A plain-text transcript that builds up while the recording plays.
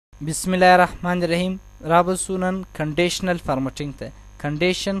بسم الله الرحمن الرحیم رابسو نن کنډیشنل فارمټینګ ته.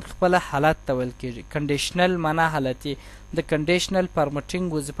 کنډیشن خپل حالت ته ویل کېږي. کنډیشنل معنا حالتي. د کنډیشنل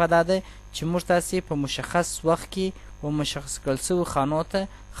فارمټینګ وظیفه دا ده چې موږ تاسې په مشخص وخت کې و مشخص کړل سوي خانو ته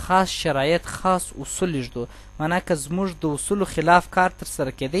خاص شرایط خاص اصول لیږدو. معنا که زموږ د اصولو خلاف کار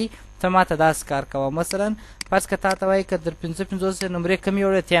ترسره کېدی ته ماته داسې کار کوه. مثلا فرض که تا ته وایي که در 55 نمرې کمې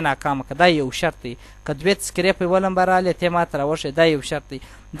وړې ته یې ناکامه که دا یو شرط دی. که دوې تذکرې په یوه لمبه راغلې ته یې ماته راوښیې دا یو شرط دی.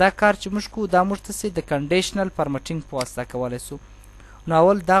 دا کار چې موږ کوو دا موږ تاسې د کنډیشنل فارمټینګ په واسطه کولی سو. نو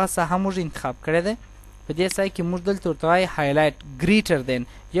اول دغه ساحه موږ انتخاب کړې ده. په دې ځای کې موږ دلته ورته وایي هایلایټ ګریټر دین.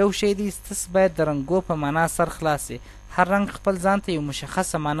 یو شی دی ستاسو باید د رنګو په معنا سر خلاص هر رنګ خپل ځان ته یو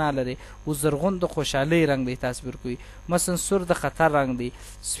مشخصه معنا لري. او زرغون د خوشحالۍ رنګ دی تصویر کوي. مثلا سور د خطر رنګ دی.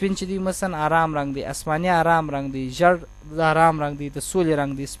 سپین چې دی مثلا آرام رنګ دی. اسماني آرام رنګ دی. ژړ د آرام رنګ دی. د سولې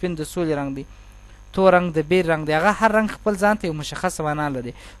رنګ دی. سپین د سولې رنګ دی. تور رنګ د بیر رنګ دی. هغه هر رنګ خپل ځان ته یو مشخصه معنا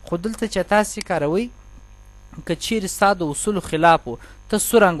لري. خو دلته چې تاسې کاروئ که چیرې ستا د اصولو خلاف و ته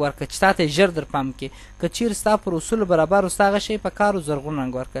سور رنګ ورکړه چې تا ته یې ژر در پام کړي. که چیرې ستا پر اصولو برابر و ستا هغه شی په کار و زرغون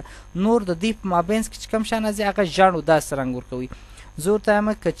رنګ ورکړه. نور د دې په مابینځ کې چې کوم شیان راځي هغه ژړ و داسې رنګ ورکوئ. زه ورته وایم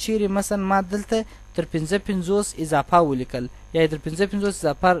که چیرې مثلا ما دلته تر 55 اضافه ولیکل یا تر 55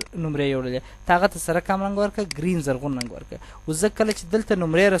 اضافه نمرې یوړلې ته هغه ته سره کوم رنګ ورکړه ګرین زرغون رنګ ورکړه. او زه کله چې دلته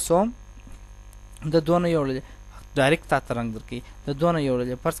نمرې رسوم د دونه یوړلې ډایرکټ تا ته رنګ درکوي. د دونه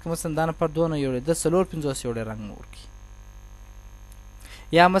یوړلې فرض که مثلا دا نفر دونه یوړلې د 54 یوړې رنګ مو ورکوي.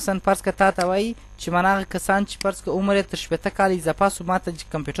 یا مثلا فرض که تا ته وایي چې من هغه کسان چې فرض که عمر یې تر 80 کاله اضافه سو ما ته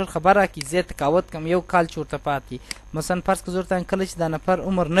کمپیوټر خبر راکړي زه یې تقاوت کړم یو کال چې ورته پاتې. مثلا فرض که زه ورته وایم کله چې دا نفر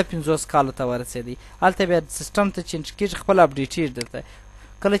عمر نه 50 کالو ته ورسېدی هلته بیا سیسټم ته چینج کېږي خپل اپډیټېږي درته.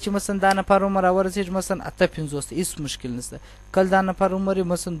 کله چې مثلا دا نفر عمر راورسېږي مثلا 58 هېڅ مشکل نشته. کله دا نفر عمر یې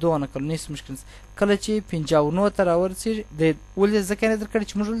مثلا 2 کلونه هېڅ مشکل نشته. کله چې 59 ته راورسېږي ولې ځکه یې درکړی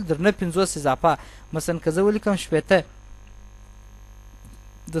چې موږ در نه 50 اضافه مثلا که زه ولیکم 80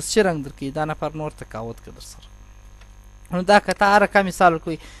 د څه رنګ درکوي دا نفر نور تقاوت که در سره. نو دا که ته هر رقم مثال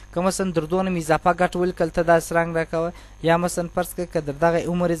ورکوي که مثلا در 2 اضافه ګټ ولیکل ته داسې رنګ راکوه. یا مثلا فرض کړه که در دغه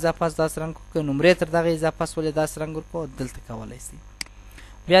عمر اضافه داسې رنګ که نمرې تر دغه اضافه ولې داسې رنګ ورکوه دلته کولی سي.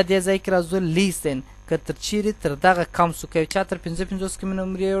 بیا دې ځای کې راځو لیسن که تر چیرې تر دغه کم سو که یو چا تر 55 کمې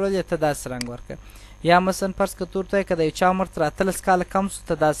نمرې وړلې ته داسې رنګ ورکړه. یا مثلا فرض که تور ته که د یو چا عمر تر 18 کاله کم سو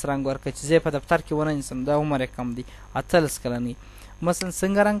ته داسې رنګ ورکړه چې زه یې په دفتر کې ونه نیسم دا عمر یې کم دی 18 کلنی. مثلا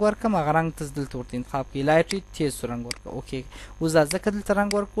څنګه رنګ ورکړم هغه رنګ ته دلته ورته انتخاب کړئ. لایټ تیز سو رنګ ورکړه. اوکې اوس دا ځکه دلته رنګ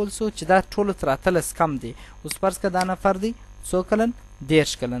ورکول سو چې دا ټولو تر 18 کم دی. اوس فرض که دا نفر دی څو کلن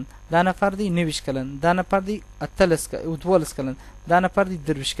 13 کلن دا نفر دی 29 کلن دا نفر دی 12 کلن دا نفر دی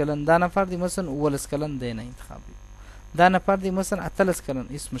 23 کلن دا نفر دی مثلا 18 کلن دی نه انتخاب دی. دا نفر دی مثلا 18 کلن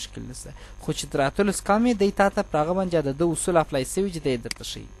هېڅ مشکل نشته. خو چې تر 18 کم یې دی تا ته پر هغه باندې د ده اصول اپلای سوي چې دی درته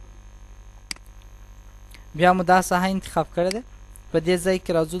ښیي. بیا مو دا ساحه انتخاب کړې ده. په دې ځای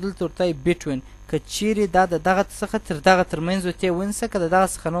کې راځو دلته ورته وایي بټوین که چیرې دا د دغه څخه تر دغه ترمنځ ورته یې ونیسه که د دغه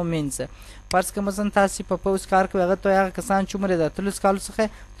څخه نه ومینځه. فرض که مثلا تاسې په پوځ کار کوئ هغه ته وایي هغه کسان چې عمر یې د 18 کالو څخه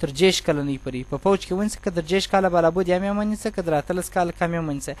تر 60 کلنۍ پورې په پوځ کې ونیسه که تر 60 کاله بالابود یې هم یې ونیسه که تر 18 کاله کم یې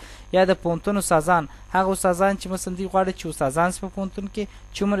ونیسه. یا د پوهنتون استادان هغه استادان چې مثلا دوی غواړي چې استادان سي په پوهنتون کې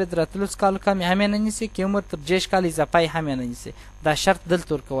چې عمر یې تر 18 کالو کم یې هم یې نه نیسي که عمر تر 60 کاله اضافه یې هم یې نه نیسي. دا شرط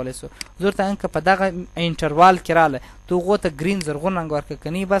دلته ورکولی سو. زه ورته وایم که په دغه انټروال کې راغله ته هغو ته ګرین زرغون رنګ ورکړه که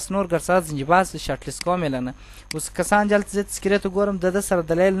نه بس نور ګرسره زنجباز شارټلیست کوم یې لنه. اوس کسان چې هلته زه تذکرې ته ګورم د ده سره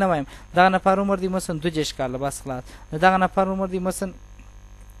دلایل نه وایم. دغه نفر عمر دی مثلا 22 کاله بس خلاص. د دغه نفر عمر دی مثلا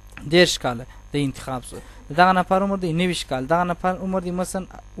 10 کاله د انتخاب سو. د دغه نفر عمر دی 90 کاله دغه نفر عمر دی مثلا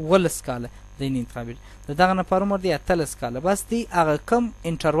 18 کاله د انتخابېږي. د دغه نفر عمر دی 18 کاله بس دی هغه کم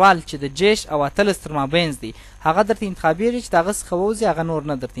انټروال چې د 60 او 18 تر مابینځ دی هغه درته انتخابېږي چې د هغه څخه ووځي هغه نور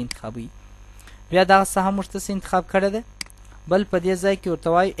نه درته انتخابوي. بیا دغه ساحه موږ تاسې انتخاب کړې ده. بل په دې ځای کې ورته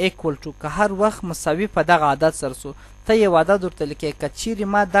وایي ایکول ټو که هر وخت مساوي په دغه عدد سره سو ته یو عدد ورته لیکې که چیرې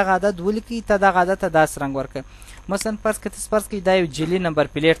ما دغه عدد ولیکئ ته دغه عدد ته داسې رنګ ورکړه. مثلا فرض که تاسې فرض کړئ دا یو جلي نمبر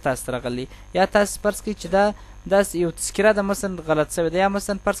پلیټ تاسو ته راغلی یا تاسې فرض کړئ چې دا داسې یو تذکره ده مثلا غلط سوې ده. یا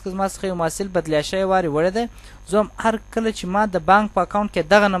مثلا فرض کړه زما څخه یو محصل بدلیا شوی وارې وړې ده زه هم هر کله چې ما د بانک په اکاونټ کې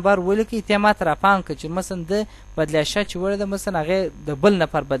دغه نمبر ولیکئ ته یې ما ته راپام کړه چې مثلا د بدلیا شوی چې وړې ده مثلا هغې د بل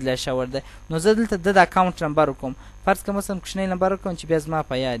نفر بدلیا شوی ده نو زه دلته د اکاونټ نمبر وکړم. فرض کړه مثلا کوچنی نمبر وکړم چې بیا زما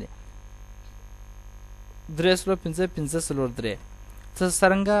په یاد 30553 ته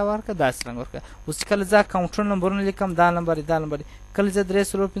څرنګه ورکړه داسې رنګ ورکړه. اوس کله زه اکاونټونو نمبرونه لیکم دا نمبر دا نمبر کله زه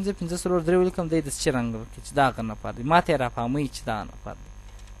 30553 ولیکم دی د څه رنګ ورکړي چې دا هغه نفر دی ما ته یې راپاموي چې دا نفر دی.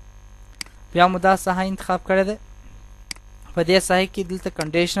 بیا مو دا ساحه انتخاب کړې ده. په دې ساحه کې دلته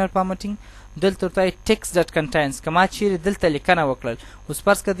کنډیشنل فارمټینګ دلته ورته وایي ټیکس ډټ کنټاینز. که ما چیرې دلته لیکنه وکړل، اوس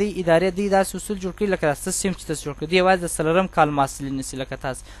فرض که دې ادارې دوی داسې اصول جوړ کړي لکه تاسو سیم چې تاسو جوړ کړي، دوی یوازې د څلورم کال محصلین نیسي لکه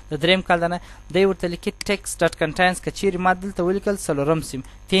تاسو د درېیم کال نه، دی ورته لیکي ټیکس ډټ کنټاینز. که چیرې ما دلته ولیکل څلورم سیم،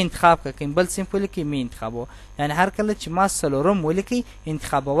 ته انتخاب کړه، که بل سیم ولیکي مې انتخابوه. یعنې هر کله چې ما څلورم ولیکئ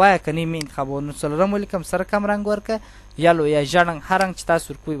انتخابوه، که نه مې انتخابوه. نو څلورم ولیکم سره کم رنګ ورکړه، یلو یا ژړ رنګ، هر رنګ چې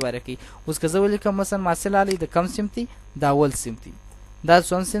تاسو ورکوئ ورکړئ. اوس که زه ولیکم مثلا محصل علی د کم سیم دی، دا اول سیم دی، دا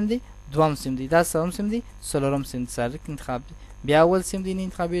څوم سیم دی، دوم سیم دی، دا څلورم سیم دی، څلورم سیم دی، سره انتخاب دی. بیا اول سیم دی نه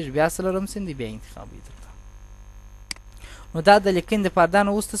انتخابېږي، بیا څلورم سیم دی، بیا انتخابېږي درته. نو دا د لیکنې دپاره دا.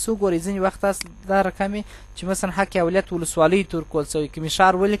 نو اوس تاسو وګورئ ځینې وخت تاسو دا رقم چې مثلا حق اولیت ولسوالۍ ته ورکول سوی، که مې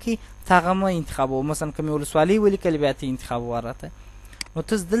ښار ولیکئ ته هغه مه انتخابوه. مثلا که مې ولسوالۍ ولیکل بیا ته انتخابوه راته. نو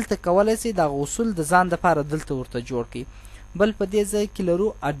تاسو دلته کولی سئ دغه اصول د ځان دپاره دلته ورته جوړ کړئ. بل په دې ځای کې لرو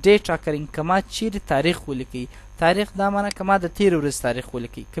ډیټ اکرینګ. که ما چیرې تاریخ ولیکئ، تاریخ دا معنی که ما د تېرې ورځې تاریخ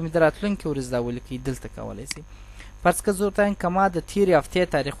ولیکئ، که مې د راتلونکې ورځ دا ولیکئ دلته کولی سئ. فرض که زه ورته وایم که ما د تېرې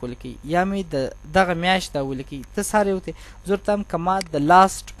هفتې تاریخ ولیکئ یا مې د دغه میاشت دا ولیکئ، ته هر یو ته زه ورته وایم که ما د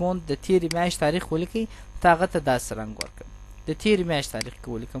لاسټ مونت د تېرې میاشت تاریخ ولیکئ، ته هغه ته داسې رنګ ورکړه، د تېرې میاشت تاریخ کې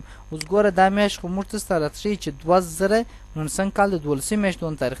ولیکم. اوس ګوره دا میاشت خو موږ ته راته ښیي چې 2019 کال د 12 میاشت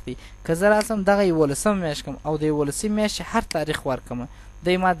دون تاریخ دی. که زه راسم دغه 11 میاشت کم او د 11 میاشتې هر تاریخ ورکړم،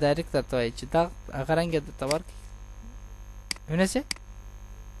 دی ما ډایرکټ درته وایي چې دا هغه رنګ یې درته ورکړي. وینئ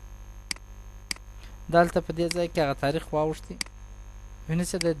دلته په دې ځای کې هغه تاریخ واوښتي، وینئ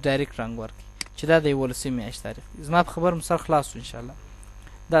د ډایرکټ رنګ ورکړي چې دا د 11 میاشت تاریخ دی. زما په خبر سر خلاص شو انشاءالله.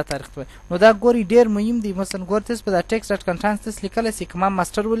 دا تاریخ ته نو دا ګوري ډېر مهم دی. مثلا ګور تاسو په دا ټیکس ډټ کنټاینز تاسو لیکلی سئ، که ما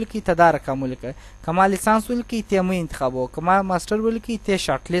ماسټر ولیکئ ته دا رقم ولیکئ، که ما لیسانس ولیکئ ته مه انتخابوه، که ما ماسټر ولیکئ ته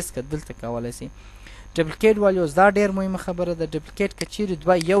شارټ لیست کړه دلته کولی سئ. ډپلیکیټ والیوز دا ډېر مهمه خبره ده. ډپلیکیټ که چیرې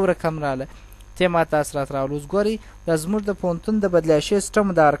دوه یو رقم راغله ته ما تاسو راته راولو. اوس ګورئ دا زموږ د پوهنتون د بدلی شوي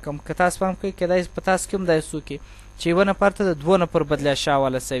سیسټم دا رقم که تاسو پام کوئ کیدای په تاسو کې هم دا څوک چې یوه نفر ته د دوو نفر بدلی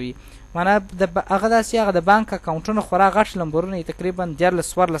شوی سوي، معنا هغه داسې هغه د بانک اکاونټونه خورا غټ لمبرونه یې تقریبا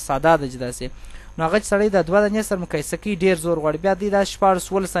 14 عدده چې داسې. نو هغه چې سړی دا دوه دانې سره مقایسه کوي ډېر زور غواړي. بیا دوی دا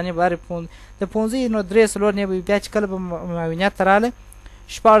 14 ثانیې بارې د پونځه نو 3 نه بیا چې کله به معاونیت ته راغله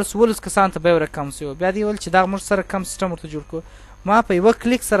 14 کسان ته به یې ورکم سوي. بیا دوی ویل چې دا موږ سره کم سیسټم ورته جوړ کړو. ما په یوه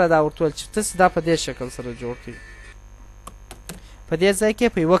کلیک سره دا ورته ویل چې تاسې دا په دې شکل سره جوړ کړئ. په دې ځای کې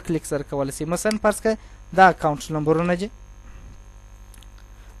په یوه کلیک سره کولی سئ. مثلا فرض کړه دا اکاونټ نمبرونه دي،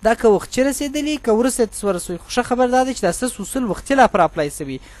 دا که وختي رسېدلي که وروسته تاسو ورسوئ. خو ښه خبر دا دی چې دا ستاسو اصول وختي لا پر اپلای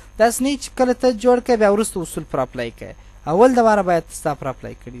سوي. داسې نه چې کله ته جوړ کړې بیا وروسته اصول پر اپلای کړې، اول دپاره باید ستا پر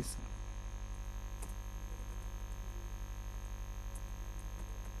اپلای کړي سي.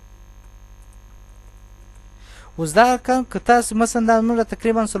 اوس دا که تاسو مثلا دا نوره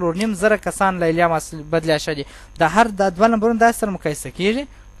تقریبا 4.5 کسان لیلیا بدلی شوي دي، د هر دا دوه نمبرونه داسې سره مقایسه کېږي.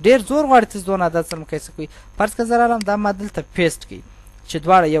 ډېر زور غواړي تاسو دوه عدد سره مقایسه کوئ. فرض که زه رالم دا ما دلته پیسټ کړئ چې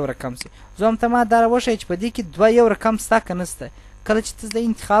دواړه یو رقم سي. زه هم ته ما دا وښیي چې په دې کې دوه یو رقم سته که نسته. کله چې تاسو د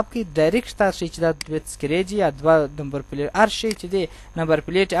انتخاب کوئ ډایرکټ تاسو ښیي چې دا دوه تذکرې یا دوه نمبر پلیټ هر شی چې دی نمبر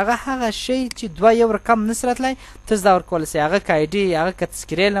پلیټ هغه شی چې دوه یو رقم نسي راتلی تاسو دا ورکولی سئ. هغه که آی ډي، هغه که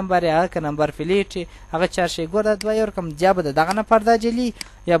تذکرې نمبر، هغه که نمبر پلیټ، هغه چې هر شی ګوره دا دوه یو رقم یا به د دغه نفر دا جلي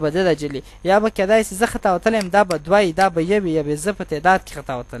یا به ده دا جلي، یا به کیدای سي زه خطا وتلی یم دا به دوه دا به یو یا به زه په تعداد کې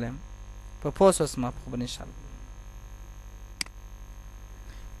خطا وتلی یم. په پوه سوست ما په خبره انشاءالله.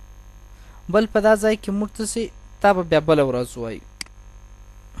 بل په دا ځای کې موږ تاسې تا به بیا بله ورځ ووایو